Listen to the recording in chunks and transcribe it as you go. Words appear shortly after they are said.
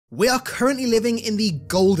We are currently living in the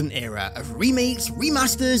golden era of remakes,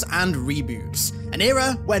 remasters, and reboots. An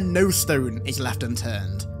era where no stone is left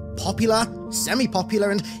unturned. Popular,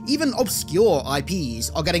 semi-popular, and even obscure IPs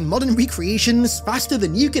are getting modern recreations faster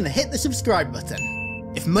than you can hit the subscribe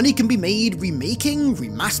button. If money can be made remaking,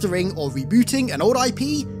 remastering, or rebooting an old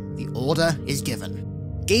IP, the order is given.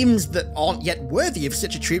 Games that aren't yet worthy of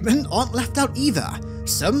such a treatment aren't left out either.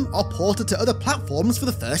 Some are ported to other platforms for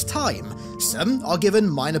the first time, some are given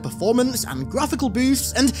minor performance and graphical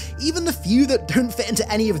boosts, and even the few that don't fit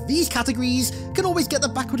into any of these categories can always get the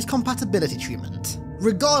backwards compatibility treatment.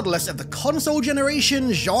 Regardless of the console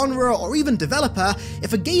generation, genre, or even developer,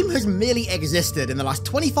 if a game has merely existed in the last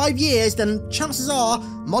 25 years, then chances are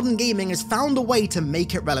modern gaming has found a way to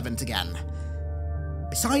make it relevant again.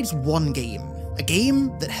 Besides one game. A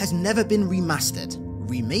game that has never been remastered,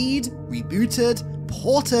 remade, rebooted,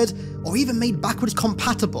 ported, or even made backwards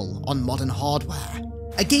compatible on modern hardware.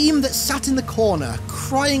 A game that sat in the corner,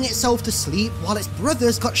 crying itself to sleep while its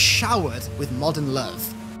brothers got showered with modern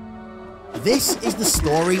love. This is the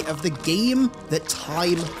story of the game that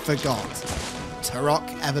time forgot. Turok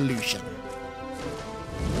Evolution.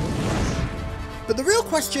 But the real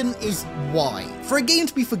question is why? For a game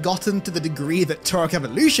to be forgotten to the degree that Turok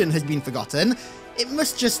Evolution has been forgotten, it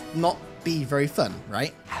must just not be very fun,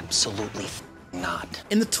 right? Absolutely not.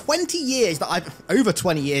 In the 20 years that over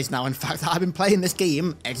 20 years now in fact, that I've been playing this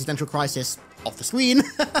game, Existential Crisis, off the screen,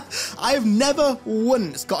 I have never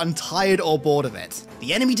once gotten tired or bored of it.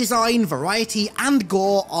 The enemy design, variety, and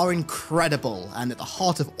gore are incredible, and at the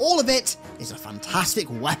heart of all of it is a fantastic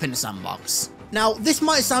weapon sandbox. Now, this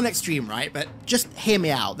might sound extreme, right? But just hear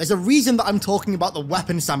me out. There's a reason that I'm talking about the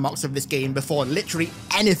weapon sandbox of this game before literally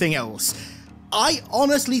anything else. I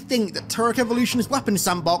honestly think that Turok Evolution's weapon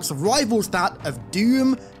sandbox rivals that of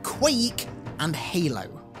Doom, Quake, and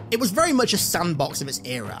Halo. It was very much a sandbox of its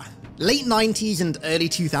era. Late 90s and early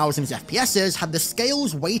 2000s FPSs had the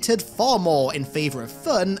scales weighted far more in favour of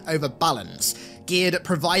fun over balance, geared at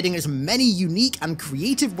providing as many unique and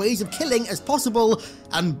creative ways of killing as possible,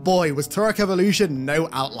 and boy was Turok Evolution no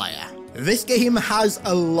outlier. This game has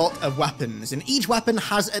a lot of weapons, and each weapon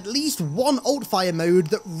has at least one alt-fire mode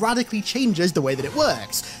that radically changes the way that it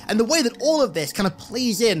works, and the way that all of this kind of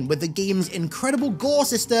plays in with the game's incredible gore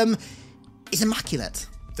system is immaculate.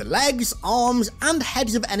 The legs, arms, and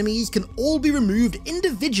heads of enemies can all be removed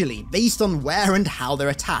individually based on where and how they're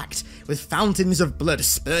attacked, with fountains of blood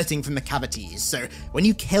spurting from the cavities, so when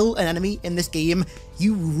you kill an enemy in this game,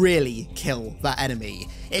 you really kill that enemy.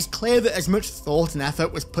 It's clear that as much thought and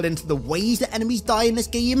effort was put into the ways that enemies die in this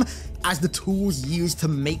game as the tools used to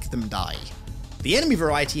make them die. The enemy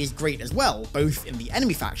variety is great as well, both in the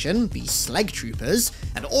enemy faction, the Slag Troopers,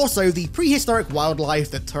 and also the prehistoric wildlife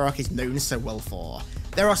that Turok is known so well for.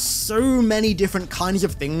 There are so many different kinds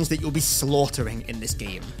of things that you'll be slaughtering in this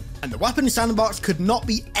game, and the weapon sandbox could not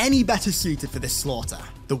be any better suited for this slaughter.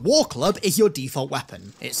 The War Club is your default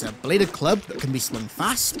weapon. It's a bladed club that can be swung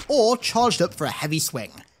fast or charged up for a heavy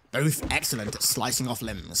swing, both excellent at slicing off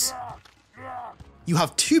limbs. You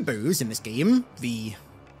have two bows in this game, the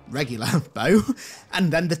regular bow,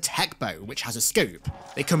 and then the tech bow, which has a scope.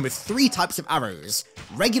 They come with three types of arrows: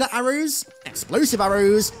 regular arrows, explosive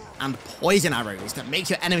arrows, and poison arrows that make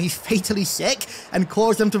your enemy fatally sick and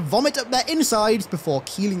cause them to vomit up their insides before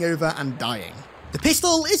keeling over and dying. The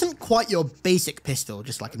pistol isn't quite your basic pistol,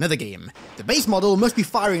 just like another game. The base model must be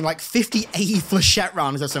firing like 50 AE flechette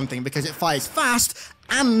rounds or something because it fires fast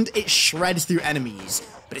and it shreds through enemies,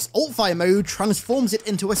 but its alt-fire mode transforms it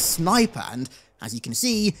into a sniper, and as you can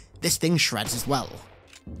see, this thing shreds as well.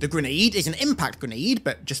 The grenade is an impact grenade,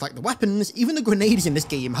 but just like the weapons, even the grenades in this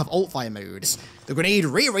game have alt-fire modes. The grenade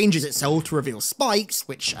rearranges itself to reveal spikes,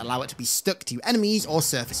 which allow it to be stuck to enemies or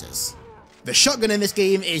surfaces. The shotgun in this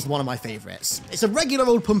game is one of my favourites. It's a regular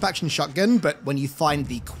old pump-action shotgun, but when you find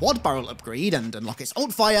the quad barrel upgrade and unlock its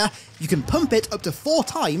alt-fire, you can pump it up to 4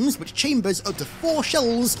 times, which chambers up to 4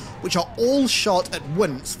 shells, which are all shot at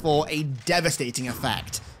once for a devastating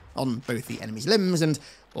effect on both the enemy's limbs and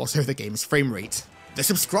also the game's frame rate. The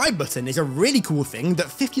subscribe button is a really cool thing that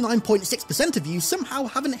 59.6% of you somehow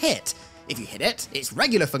haven't hit. If you hit it, its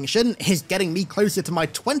regular function is getting me closer to my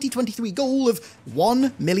 2023 goal of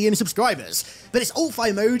 1 million subscribers, but its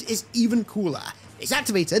alt-fire mode is even cooler. It's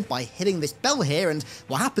activated by hitting this bell here, and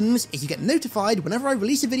what happens is you get notified whenever I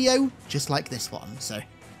release a video just like this one, so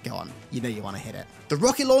go on, you know you want to hit it. The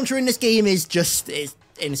rocket launcher in this game is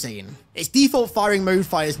insane. Its default firing mode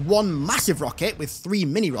fires one massive rocket with 3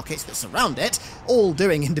 mini rockets that surround it, all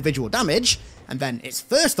doing individual damage, And then its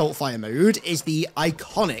first alt-fire mode is the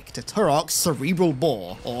iconic to Turok Cerebral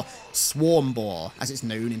Bore, or Swarm Bore, as it's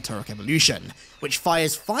known in Turok Evolution, which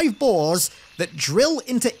fires 5 bores that drill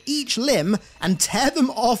into each limb and tear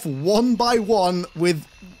them off one by one with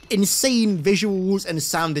insane visuals and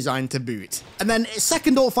sound design to boot. And then its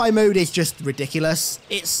second alt-fire mode is just ridiculous.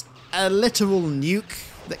 It's a literal nuke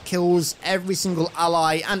that kills every single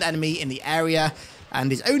ally and enemy in the area, and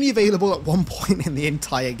is only available at one point in the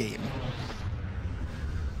entire game.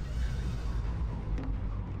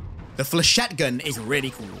 The flechette gun is really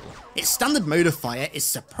cool. Its standard mode of fire is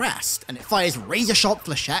suppressed, and it fires razor-sharp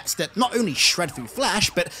flechettes that not only shred through flesh,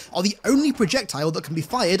 but are the only projectile that can be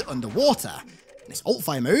fired underwater. In its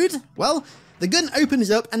alt-fire mode, well, the gun opens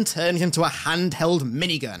up and turns into a handheld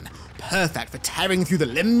minigun, perfect for tearing through the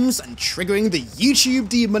limbs and triggering the YouTube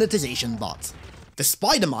demonetization bot. The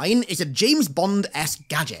Spider Mine is a James Bond-esque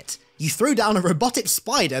gadget. You throw down a robotic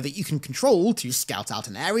spider that you can control to scout out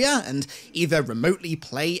an area and either remotely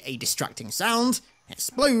play a distracting sound,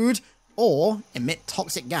 explode, or emit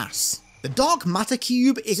toxic gas. The Dark Matter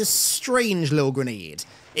Cube is a strange little grenade.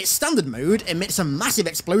 Its standard mode emits a massive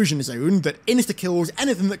explosion zone that insta-kills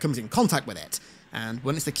anything that comes in contact with it, and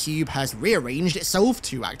once the cube has rearranged itself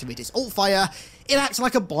to activate its alt-fire, it acts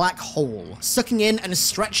like a black hole, sucking in and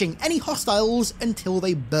stretching any hostiles until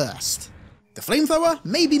they burst. The flamethrower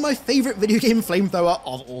may be my favourite video game flamethrower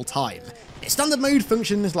of all time. Its standard mode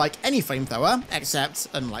functions like any flamethrower, except,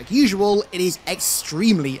 unlike usual, it is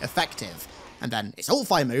extremely effective. And then its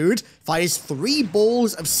alt-fire mode fires 3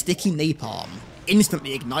 balls of sticky napalm,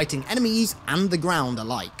 instantly igniting enemies and the ground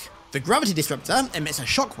alike. The Gravity Disruptor emits a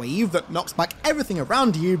shockwave that knocks back everything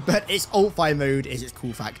around you, but its alt-fire mode is its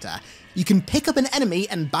cool factor. You can pick up an enemy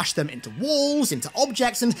and bash them into walls, into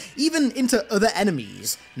objects, and even into other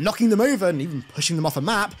enemies, knocking them over and even pushing them off a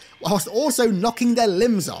map, whilst also knocking their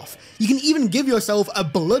limbs off. You can even give yourself a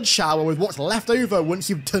blood shower with what's left over once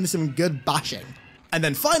you've done some good bashing. And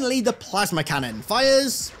then finally, the Plasma Cannon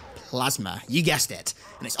fires plasma, you guessed it,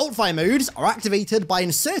 and its alt-fire modes are activated by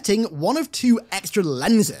inserting one of 2 extra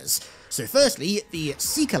lenses. So firstly, the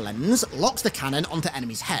Seeker lens locks the cannon onto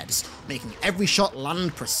enemies' heads, making every shot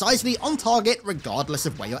land precisely on target regardless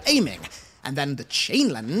of where you're aiming. And then the Chain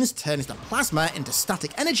lens turns the plasma into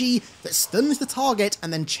static energy that stuns the target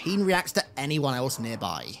and then chain reacts to anyone else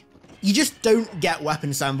nearby. You just don't get weapon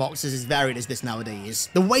sandboxes as varied as this nowadays.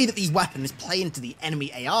 The way that these weapons play into the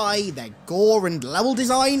enemy AI, their gore and level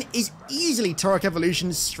design is easily Turok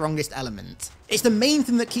Evolution's strongest element. It's the main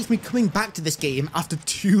thing that keeps me coming back to this game after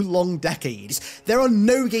 2 long decades. There are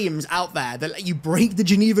no games out there that let you break the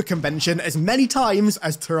Geneva Convention as many times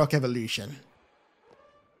as Turok Evolution.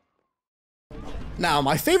 Now,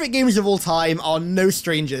 my favourite games of all time are no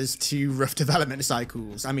strangers to rough development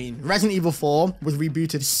cycles. I mean, Resident Evil 4 was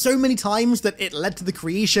rebooted so many times that it led to the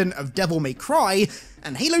creation of Devil May Cry,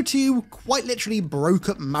 and Halo 2 quite literally broke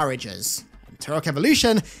up marriages. And Turok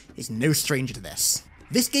Evolution is no stranger to this.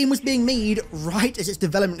 This game was being made right as its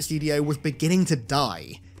development studio was beginning to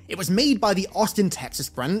die. It was made by the Austin, Texas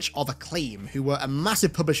branch of Acclaim, who were a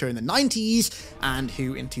massive publisher in the 90s, and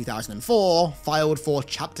who in 2004 filed for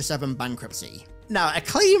Chapter 7 bankruptcy. Now,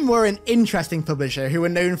 Acclaim were an interesting publisher who were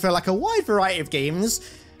known for like a wide variety of games,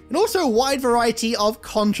 and also a wide variety of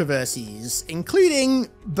controversies, including,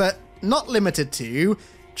 but not limited to,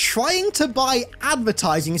 trying to buy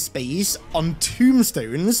advertising space on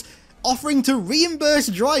tombstones, offering to reimburse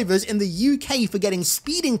drivers in the UK for getting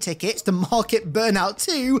speeding tickets to market Burnout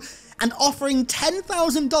 2, and offering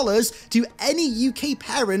 $10,000 to any UK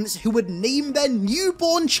parents who would name their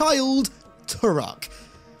newborn child Turok.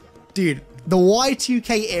 Dude, the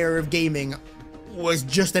Y2K era of gaming was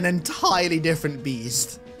just an entirely different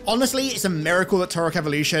beast. Honestly, it's a miracle that Turok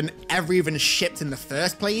Evolution ever even shipped in the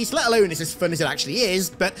first place, let alone it's as fun as it actually is,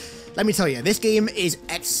 but let me tell you, this game is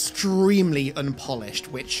extremely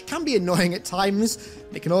unpolished, which can be annoying at times.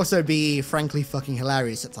 It can also be, frankly, fucking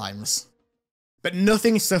hilarious at times. But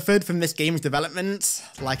nothing suffered from this game's development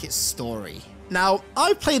like its story. Now,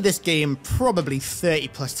 I've played this game probably 30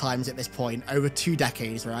 plus times at this point, over 2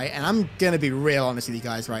 decades, right? And I'm gonna be real honest with you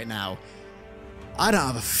guys right now. I don't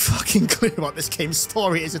have a fucking clue what this game's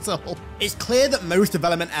story is at all. It's clear that most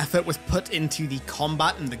development effort was put into the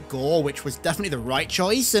combat and the gore, which was definitely the right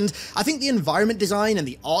choice, and I think the environment design and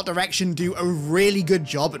the art direction do a really good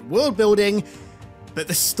job at world building, but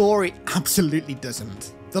the story absolutely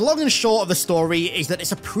doesn't. The long and short of the story is that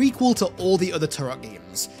it's a prequel to all the other Turok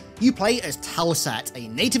games. You play as Talset, a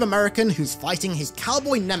Native American who's fighting his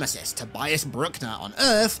cowboy nemesis Tobias Bruckner on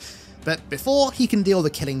Earth, but before he can deal the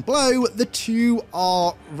killing blow, the two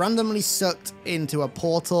are randomly sucked into a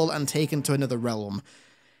portal and taken to another realm.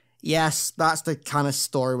 Yes, that's the kind of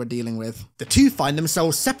story we're dealing with. The two find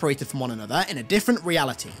themselves separated from one another in a different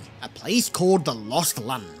reality, a place called the Lost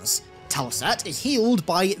Lands. Talset is healed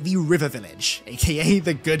by the River Village, aka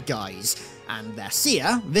the good guys, and their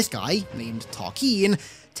seer, this guy, named Tarkeen,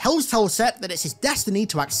 tells Talset that it's his destiny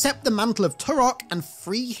to accept the mantle of Turok and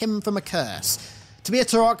free him from a curse. To be a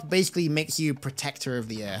Turok basically makes you protector of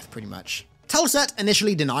the earth, pretty much. Talset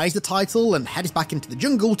initially denies the title and heads back into the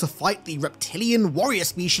jungle to fight the reptilian warrior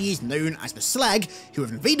species known as the Sleg, who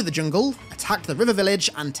have invaded the jungle, attacked the river village,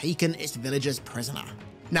 and taken its villagers prisoner.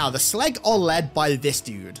 Now, the Sleg are led by this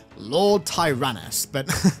dude, Lord Tyrannus, but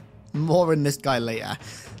more on this guy later.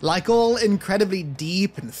 Like all incredibly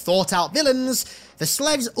deep and thought-out villains, the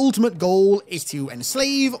Sleg's ultimate goal is to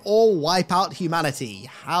enslave or wipe out humanity.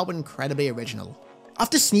 How incredibly original.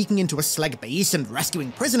 After sneaking into a Sleg base and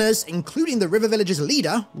rescuing prisoners, including the river village's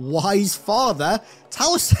leader, Wise Father,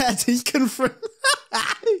 Talset is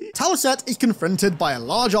confronted by a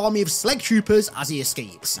large army of Sleg troopers as he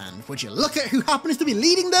escapes, and would you look at who happens to be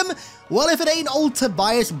leading them? Well, if it ain't old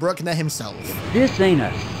Tobias Bruckner himself. This ain't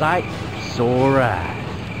a sight for sore eyes.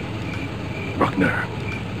 Bruckner.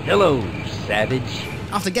 Hello, savage.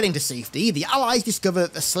 After getting to safety, the Allies discover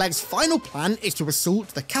that the Sleg's final plan is to assault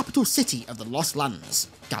the capital city of the Lost Lands,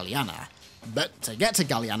 Galliana. But to get to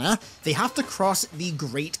Galliana, they have to cross the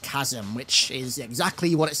Great Chasm, which is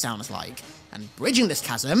exactly what it sounds like. And bridging this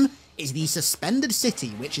chasm is the Suspended City,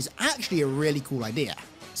 which is actually a really cool idea.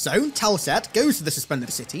 So, Talset goes to the Suspended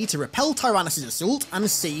City to repel Tyrannus' assault and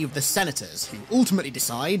save the Senators, who ultimately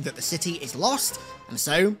decide that the city is lost, and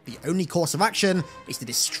so the only course of action is to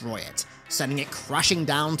destroy it, sending it crashing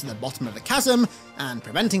down to the bottom of the chasm, and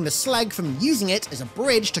preventing the Sleg from using it as a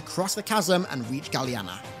bridge to cross the chasm and reach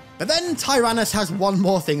Galliana. But then Tyrannus has one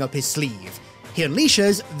more thing up his sleeve. He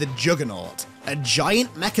unleashes the Juggernaut, a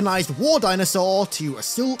giant mechanized war dinosaur to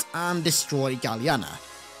assault and destroy Galliana.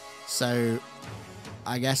 So,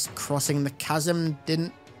 I guess crossing the chasm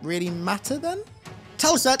didn't really matter then?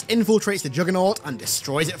 Talset infiltrates the Juggernaut and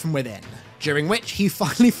destroys it from within, during which he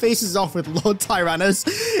finally faces off with Lord Tyrannus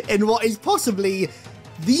in what is possibly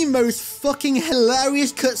the most fucking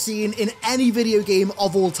hilarious cutscene in any video game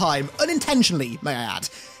of all time, unintentionally, may I add.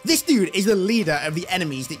 This dude is the leader of the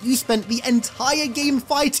enemies that you spent the entire game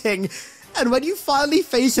fighting, and when you finally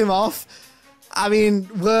face him off, I mean,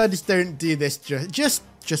 words don't do this, just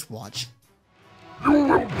watch. You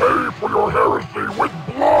will pay for your heresy with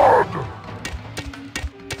blood!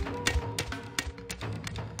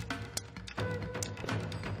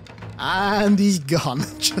 And he's gone,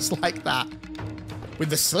 just like that. With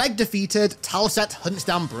the Sleg defeated, Talset hunts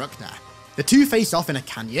down Bruckner. The two face off in a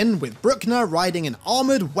canyon, with Bruckner riding an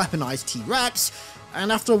armoured, weaponised T-Rex,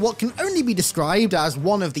 and after what can only be described as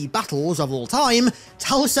one of the battles of all time,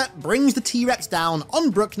 Talset brings the T-Rex down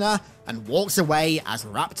on Bruckner and walks away as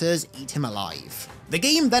raptors eat him alive. The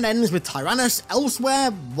game then ends with Tyrannus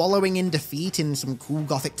elsewhere, wallowing in defeat in some cool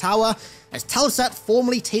gothic tower, as Talset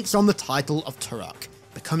formally takes on the title of Turok,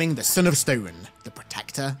 becoming the Son of Stone, the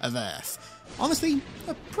protector of Earth. Honestly,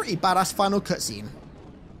 a pretty badass final cutscene.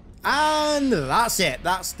 And that's it,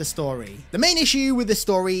 that's the story. The main issue with the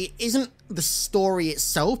story isn't the story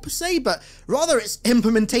itself per se, but rather its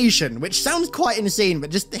implementation, which sounds quite insane,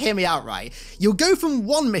 but just hear me out right. You'll go from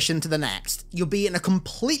one mission to the next, you'll be in a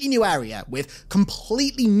completely new area with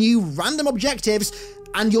completely new random objectives,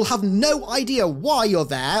 and you'll have no idea why you're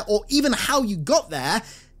there or even how you got there.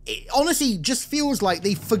 It honestly just feels like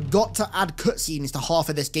they forgot to add cutscenes to half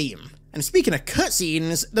of this game. And speaking of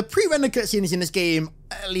cutscenes, the pre-rendered cutscenes in this game,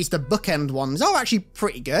 at least the bookend ones, are actually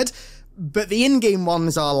pretty good, but the in-game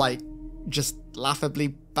ones are like, just laughably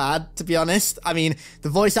bad, to be honest. I mean, the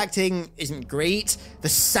voice acting isn't great, the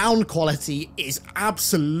sound quality is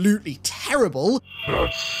absolutely terrible.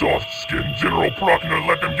 That soft-skinned General Bruckner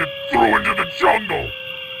let them get through into the jungle!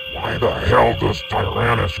 Why the hell does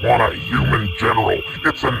Tyrannus want a human general?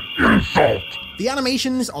 It's an insult! The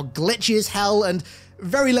animations are glitchy as hell, and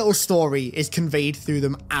very little story is conveyed through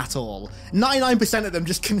them at all. 99% of them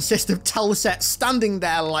just consist of Talset standing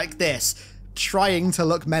there like this, trying to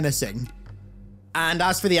look menacing. And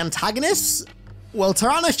as for the antagonists, well,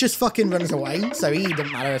 Tyrannus just fucking runs away, so he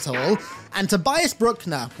didn't matter at all. And Tobias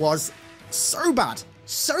Bruckner was so bad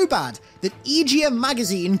that EGM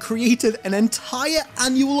magazine created an entire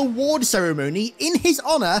annual award ceremony in his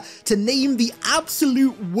honor to name the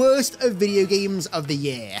absolute worst of video games of the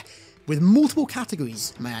year, with multiple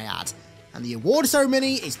categories, may I add. And the award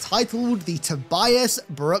ceremony is titled the Tobias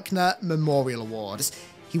Bruckner Memorial Awards.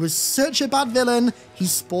 He was such a bad villain, he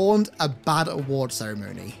spawned a bad award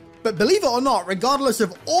ceremony. But believe it or not, regardless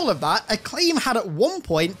of all of that, Acclaim had at one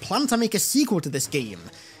point planned to make a sequel to this game.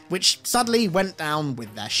 which sadly went down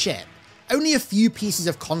with their ship. Only a few pieces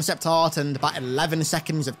of concept art and about 11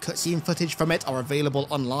 seconds of cutscene footage from it are available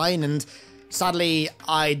online, and sadly,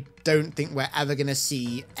 I don't think we're ever going to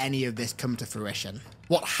see any of this come to fruition.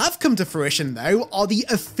 What have come to fruition, though, are the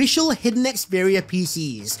official HiddenXperia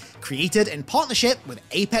PCs, created in partnership with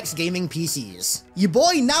Apex Gaming PCs. Your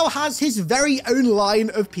boy now has his very own line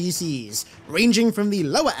of PCs, ranging from the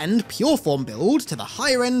lower-end Pureform build to the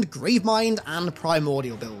higher-end Gravemind and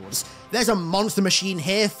Primordial builds. There's a monster machine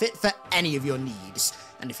here fit for any of your needs.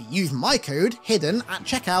 And if you use my code, HIDDEN, at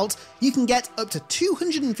checkout, you can get up to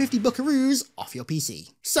 250 buckaroos off your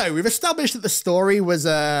PC. So, we've established that the story was,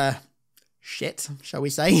 shit, shall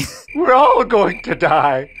we say? We're all going to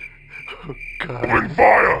die. Oh, God. Open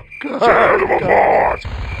fire! Set of a boss!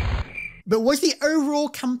 But was the overall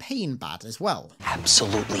campaign bad as well?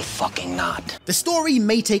 Absolutely fucking not. The story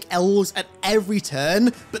may take L's at every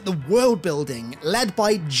turn, but the world building, led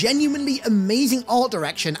by genuinely amazing art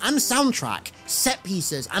direction and soundtrack, set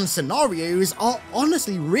pieces and scenarios, are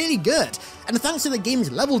honestly really good. And thanks to the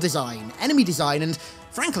game's level design, enemy design, and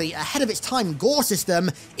frankly, ahead of its time gore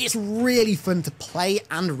system, it's really fun to play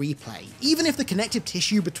and replay, even if the connective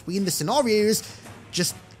tissue between the scenarios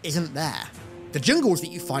just isn't there. The jungles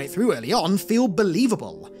that you fight through early on feel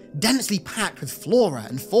believable, densely packed with flora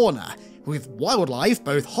and fauna, with wildlife,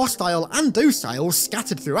 both hostile and docile,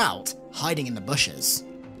 scattered throughout, hiding in the bushes.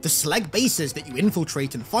 The slag bases that you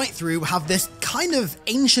infiltrate and fight through have this kind of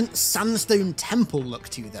ancient sandstone temple look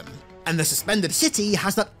to them. And the suspended city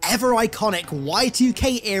has that ever-iconic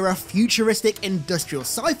Y2K era futuristic industrial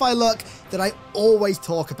sci-fi look that I always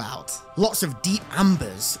talk about. Lots of deep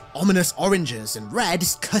ambers, ominous oranges and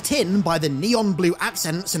reds cut in by the neon blue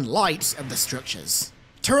accents and lights of the structures.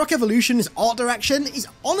 Turok Evolution's art direction is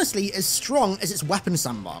honestly as strong as its weapon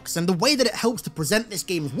sandbox, and the way that it helps to present this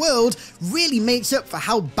game's world really makes up for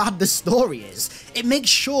how bad the story is. It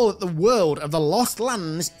makes sure that the world of the Lost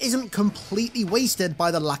Lands isn't completely wasted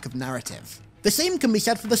by the lack of narrative. The same can be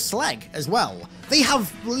said for the Slag as well. They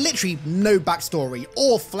have literally no backstory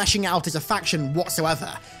or fleshing out as a faction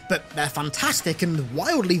whatsoever, but their fantastic and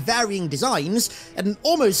wildly varying designs and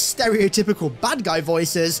almost stereotypical bad guy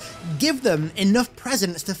voices give them enough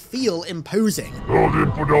presence to feel imposing. Those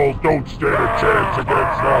infidels don't stand a chance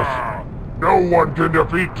against us. No one can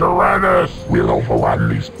defeat Tyrannus. We'll overrun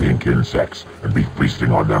these pink insects and be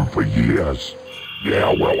feasting on them for years.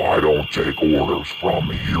 Yeah, well, I don't take orders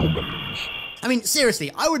from humans. I mean,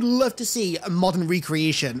 seriously, I would love to see a modern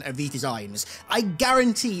recreation of these designs. I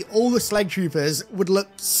guarantee all the Slag Troopers would look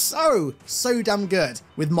so damn good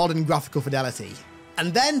with modern graphical fidelity.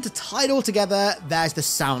 And then to tie it all together, there's the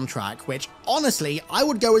soundtrack, which honestly, I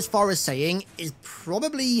would go as far as saying is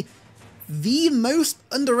probably the most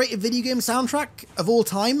underrated video game soundtrack of all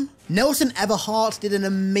time. Nelson Everhart did an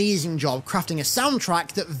amazing job crafting a soundtrack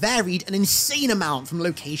that varied an insane amount from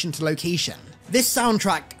location to location. This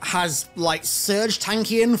soundtrack has, like, Serge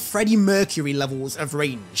Tankian, Freddie Mercury levels of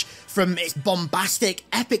range, from its bombastic,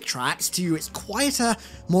 epic tracks to its quieter,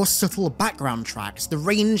 more subtle background tracks. The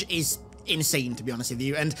range is insane, to be honest with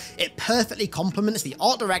you, and it perfectly complements the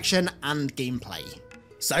art direction and gameplay.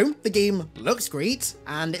 So, the game looks great,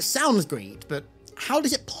 and it sounds great, but how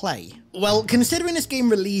does it play? Well, considering this game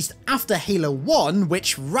released after Halo 1,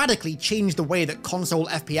 which radically changed the way that console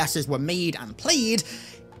FPSs were made and played,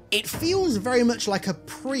 it feels very much like a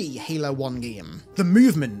pre-Halo 1 game. The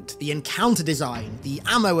movement, the encounter design, the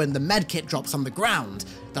ammo and the medkit drops on the ground,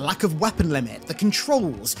 the lack of weapon limit, the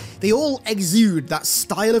controls, they all exude that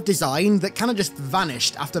style of design that kind of just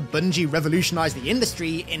vanished after Bungie revolutionized the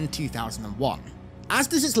industry in 2001. As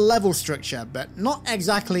does its level structure, but not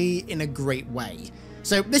exactly in a great way.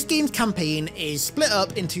 So this game's campaign is split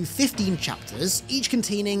up into 15 chapters, each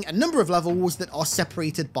containing a number of levels that are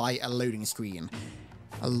separated by a loading screen.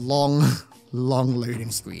 A long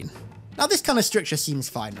loading screen. Now this kind of structure seems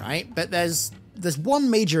fine, right? But there's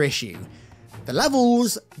one major issue. The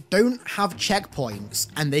levels don't have checkpoints,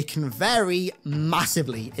 and they can vary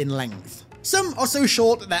massively in length. Some are so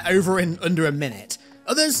short that they're over in under a minute.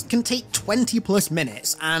 Others can take 20 plus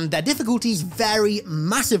minutes, and their difficulties vary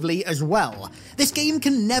massively as well. This game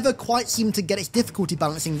can never quite seem to get its difficulty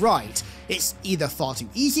balancing right. It's either far too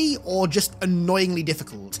easy or just annoyingly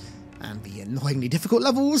difficult. And the annoyingly difficult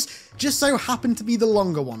levels just so happen to be the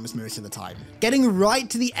longer ones most of the time. Getting right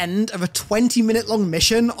to the end of a 20-minute long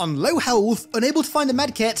mission on low health, unable to find a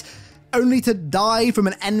medkit, only to die from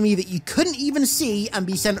an enemy that you couldn't even see and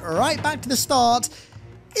be sent right back to the start,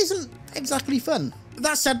 isn't exactly fun.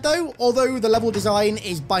 That said though, although the level design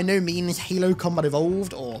is by no means Halo Combat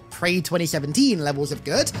Evolved or Prey 2017 levels of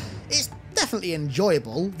good, it's definitely definitely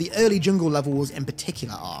enjoyable, the early jungle levels in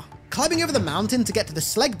particular are. Climbing over the mountain to get to the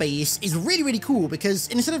Slag base is really cool because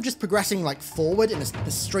instead of just progressing like forward in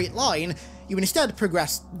a straight line, you instead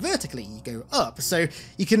progress vertically, you go up, so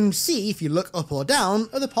you can see if you look up or down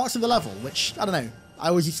other parts of the level, which, I don't know, I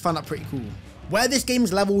always used to find that pretty cool. Where this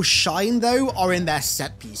game's levels shine though are in their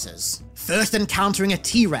set pieces. First encountering a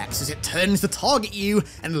T-Rex as it turns to target you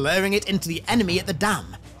and luring it into the enemy at the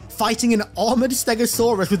dam. Fighting an armored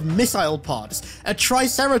Stegosaurus with missile pods, a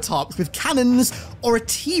Triceratops with cannons, or a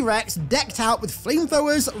T-Rex decked out with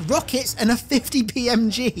flamethrowers, rockets, and a 50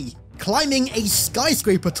 PMG. Climbing a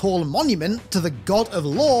skyscraper-tall monument to the god of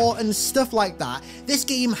lore and stuff like that, this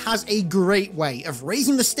game has a great way of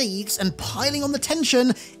raising the stakes and piling on the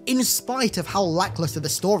tension in spite of how lackluster the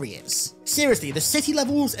story is. Seriously, the city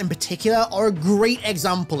levels in particular are a great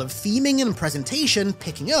example of theming and presentation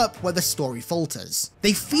picking up where the story falters.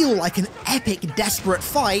 They feel like an epic, desperate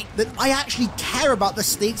fight that I actually care about the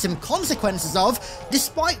stakes and consequences of,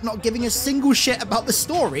 despite not giving a single shit about the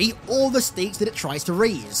story or the stakes that it tries to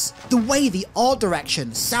raise. The way the art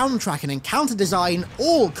direction, soundtrack, and encounter design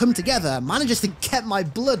all come together manages to get my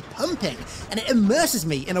blood pumping, and it immerses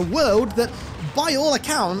me in a world that, by all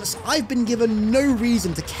accounts, I've been given no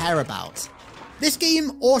reason to care about. This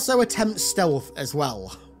game also attempts stealth as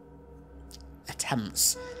well.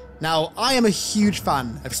 Attempts. Now, I am a huge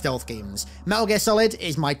fan of stealth games. Metal Gear Solid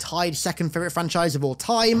is my tied second favourite franchise of all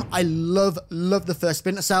time. I love the first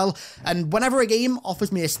Splinter Cell, and whenever a game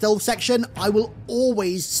offers me a stealth section, I will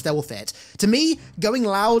always stealth it. To me, going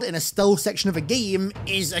loud in a stealth section of a game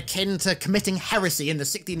is akin to committing heresy in the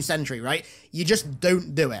 16th century, right? You just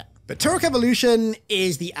don't do it. But Turok Evolution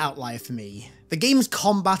is the outlier for me. The game's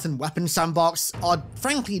combat and weapon sandbox are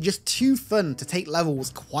frankly just too fun to take levels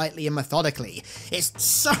quietly and methodically. It's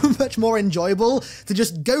so much more enjoyable to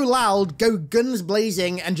just go loud, go guns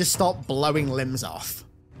blazing, and just start blowing limbs off.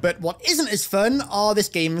 But what isn't as fun are this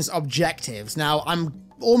game's objectives. Now, I'm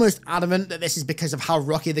almost adamant that this is because of how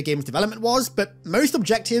rocky the game's development was, but most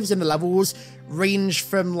objectives in the levels range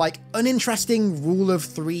from like uninteresting rule of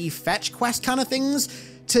three fetch quest kind of things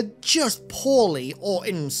to just poorly, or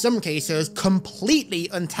in some cases, completely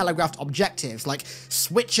untelegraphed objectives, like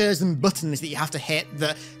switches and buttons that you have to hit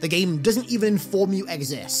that the game doesn't even inform you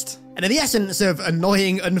exist. And in the essence of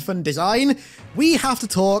annoying, unfun design, we have to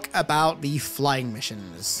talk about the flying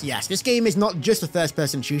missions. Yes, this game is not just a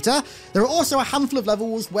first-person shooter. There are also a handful of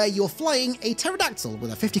levels where you're flying a pterodactyl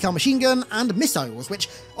with a 50 cal machine gun and missiles, which,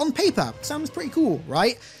 on paper, sounds pretty cool,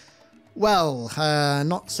 right? Well,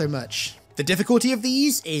 not so much. The difficulty of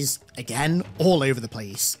these is, again, all over the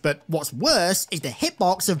place, but what's worse is the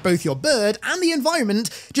hitbox of both your bird and the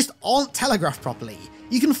environment just aren't telegraphed properly.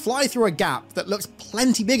 You can fly through a gap that looks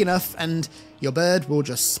plenty big enough and your bird will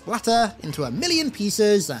just splatter into a million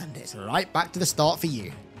pieces and it's right back to the start for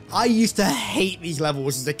you. I used to hate these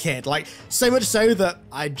levels as a kid, like so much so that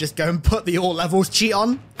I'd just go and put the all levels cheat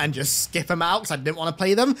on and just skip them out because I didn't want to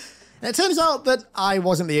play them. And it turns out that I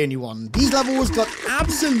wasn't the only one. These levels got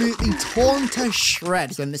absolutely torn to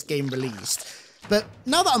shreds when this game released. But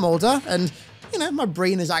now that I'm older and, you know, my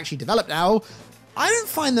brain is actually developed now, I don't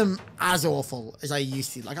find them as awful as I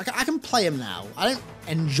used to. Like, I can play them now. I don't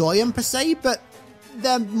enjoy them per se, but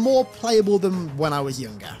they're more playable than when I was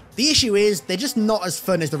younger. The issue is they're just not as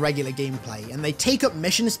fun as the regular gameplay, and they take up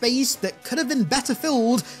mission space that could have been better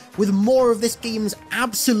filled with more of this game's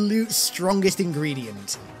absolute strongest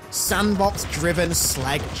ingredient: sandbox-driven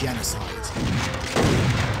slag genocide.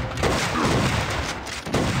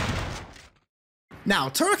 Now,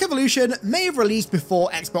 Turok Evolution may have released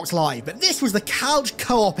before Xbox Live, but this was the couch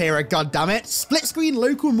co-op era, goddammit. Split-screen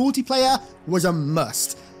local multiplayer was a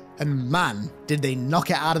must. And man, did they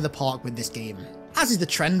knock it out of the park with this game. As is the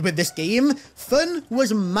trend with this game, fun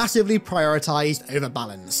was massively prioritized over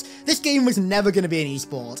balance. This game was never going to be an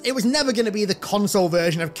esport. It was never going to be the console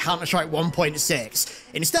version of Counter-Strike 1.6.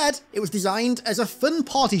 Instead, it was designed as a fun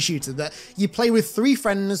party shooter that you play with 3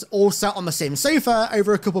 friends all sat on the same sofa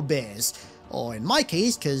over a couple beers. Or in my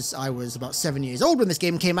case, because I was about 7 years old when this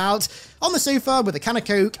game came out, on the sofa with a can of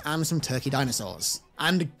Coke and some turkey dinosaurs.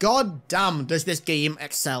 And goddamn does this game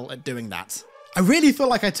excel at doing that. I really feel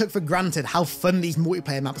like I took for granted how fun these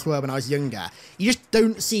multiplayer maps were when I was younger. You just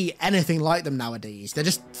don't see anything like them nowadays. They're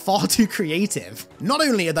just far too creative. Not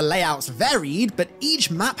only are the layouts varied, but each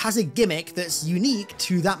map has a gimmick that's unique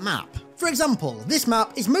to that map. For example, this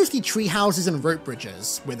map is mostly tree houses and rope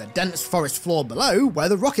bridges, with a dense forest floor below where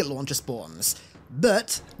the rocket launcher spawns.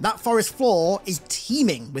 But that forest floor is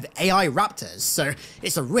teeming with AI raptors, so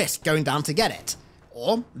it's a risk going down to get it.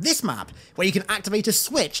 Or this map, where you can activate a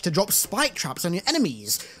switch to drop spike traps on your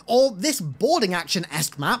enemies. Or this boarding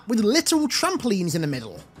action-esque map with literal trampolines in the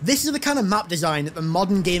middle. This is the kind of map design that the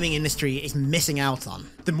modern gaming industry is missing out on.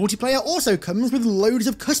 The multiplayer also comes with loads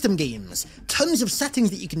of custom games, tons of settings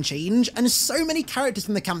that you can change, and so many characters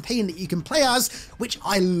from the campaign that you can play as, which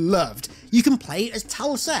I loved. You can play as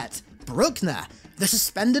Talset, Bruckner, the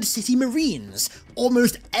Suspended City Marines,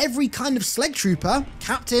 almost every kind of Slag Trooper,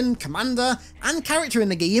 Captain, Commander, and character in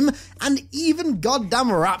the game, and even goddamn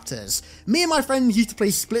Raptors. Me and my friends used to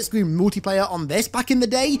play split-screen multiplayer on this back in the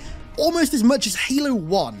day, almost as much as Halo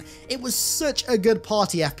 1. It was such a good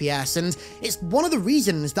party FPS, and it's one of the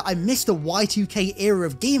reasons that I miss the Y2K era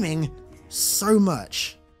of gaming so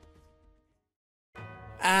much.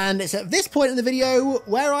 And it's at this point in the video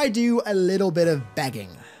where I do a little bit of begging.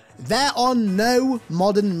 There are no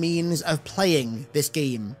modern means of playing this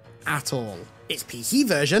game at all. Its PC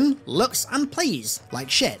version looks and plays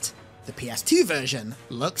like shit. The PS2 version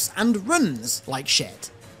looks and runs like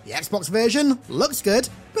shit. The Xbox version looks good,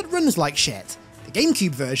 but runs like shit. The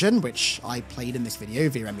GameCube version, which I played in this video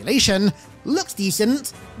via emulation, looks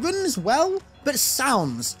decent, runs well, but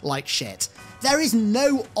sounds like shit. There is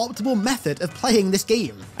no optimal method of playing this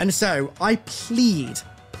game. And so I plead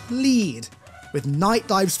with Night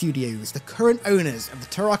Dive Studios, the current owners of the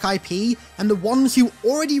Turok IP, and the ones who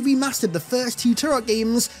already remastered the first 2 Turok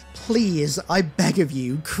games, please, I beg of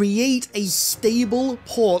you, create a stable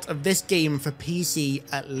port of this game for PC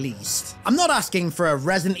at least. I'm not asking for a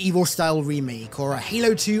Resident Evil style remake or a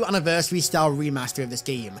Halo 2 Anniversary style remaster of this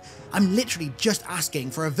game. I'm literally just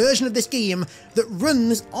asking for a version of this game that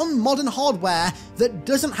runs on modern hardware, that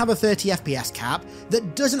doesn't have a 30 FPS cap,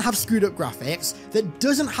 that doesn't have screwed up graphics, that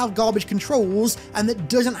doesn't have garbage controls, and that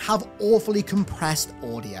doesn't have awfully compressed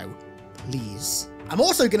audio. Please. I'm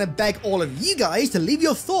also going to beg all of you guys to leave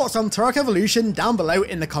your thoughts on Turok Evolution down below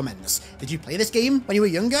in the comments. Did you play this game when you were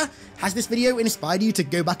younger? Has this video inspired you to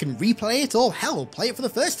go back and replay it, or hell, play it for the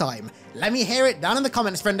first time? Let me hear it down in the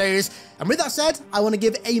comments, friendos. And with that said, I want to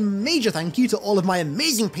give a major thank you to all of my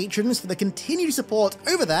amazing patrons for the continued support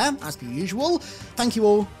over there, as per usual. Thank you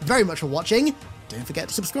all very much for watching. Don't forget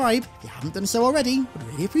to subscribe if you haven't done so already, would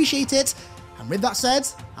really appreciate it. And with that said,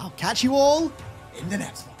 I'll catch you all in the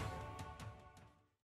next one.